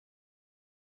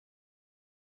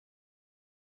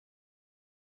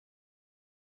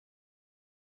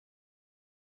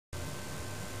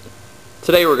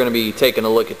Today we're going to be taking a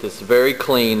look at this very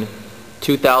clean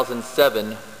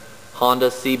 2007 Honda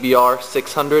CBR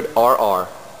 600RR.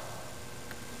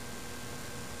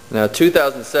 Now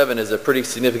 2007 is a pretty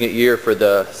significant year for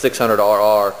the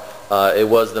 600RR. It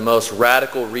was the most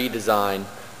radical redesign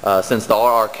since the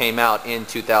RR came out in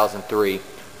 2003.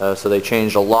 So they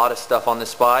changed a lot of stuff on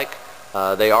this bike.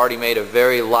 They already made a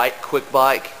very light, quick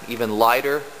bike, even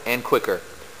lighter and quicker.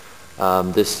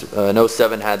 This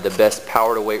 07 had the best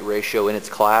power to weight ratio in its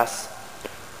class.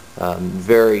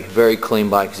 Very, very clean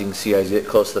bike, as you can see as you get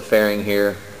close to the fairing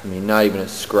here. I mean, not even a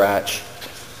scratch.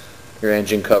 Your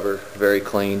engine cover, very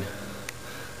clean.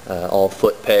 All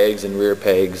foot pegs and rear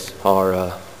pegs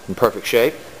are in perfect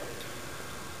shape.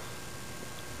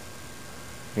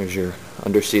 Here's your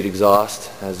underseat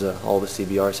exhaust, as all the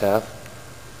CBRs have.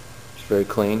 It's very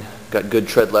clean. Got good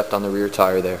tread left on the rear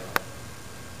tire there.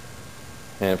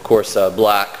 And of course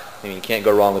black. I mean, you can't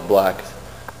go wrong with black.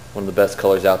 One of the best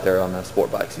colors out there on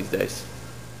sport bikes these days.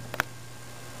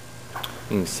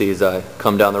 You can see as I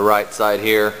come down the right side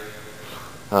here,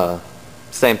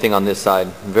 same thing on this side,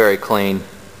 very clean.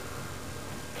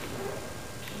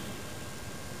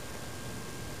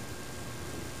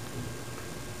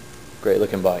 Great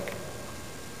looking bike.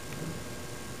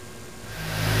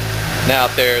 Now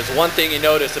if there's one thing you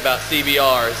notice about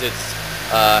CBRs, it's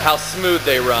how smooth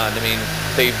they run. I mean,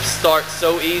 they start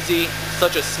so easy,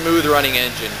 such a smooth running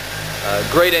engine.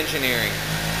 Great engineering.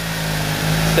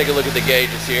 Let's take a look at the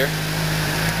gauges here.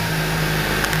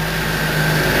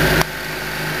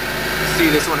 See,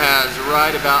 this one has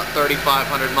right about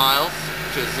 3,500 miles,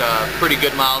 which is pretty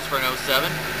good miles for an 07.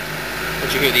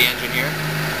 But you hear the engine here.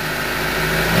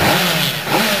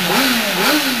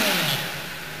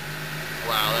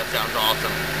 Wow, that sounds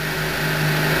awesome.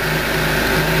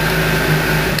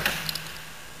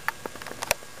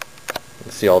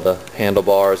 See all the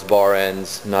handlebars, bar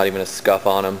ends, not even a scuff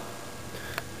on them.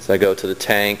 As I go to the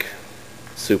tank,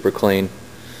 super clean.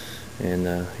 And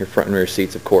your front and rear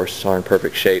seats, of course, are in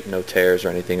perfect shape, no tears or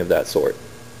anything of that sort.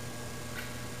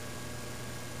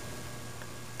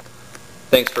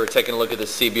 Thanks for taking a look at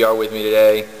this CBR with me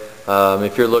today.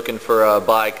 If you're looking for a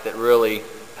bike that really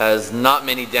has not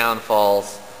many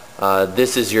downfalls,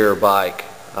 this is your bike.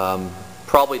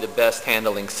 Probably the best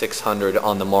handling 600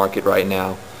 on the market right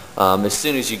now. As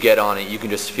soon as you get on it, you can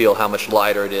just feel how much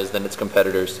lighter it is than its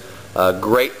competitors.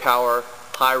 Great power,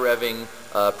 high revving,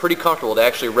 pretty comfortable. They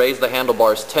actually raised the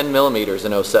handlebars 10 millimeters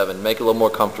in 07, make it a little more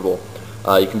comfortable.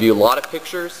 You can view a lot of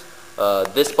pictures,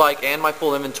 this bike and my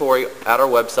full inventory at our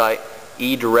website,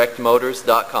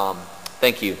 edirectmotors.com.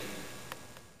 Thank you.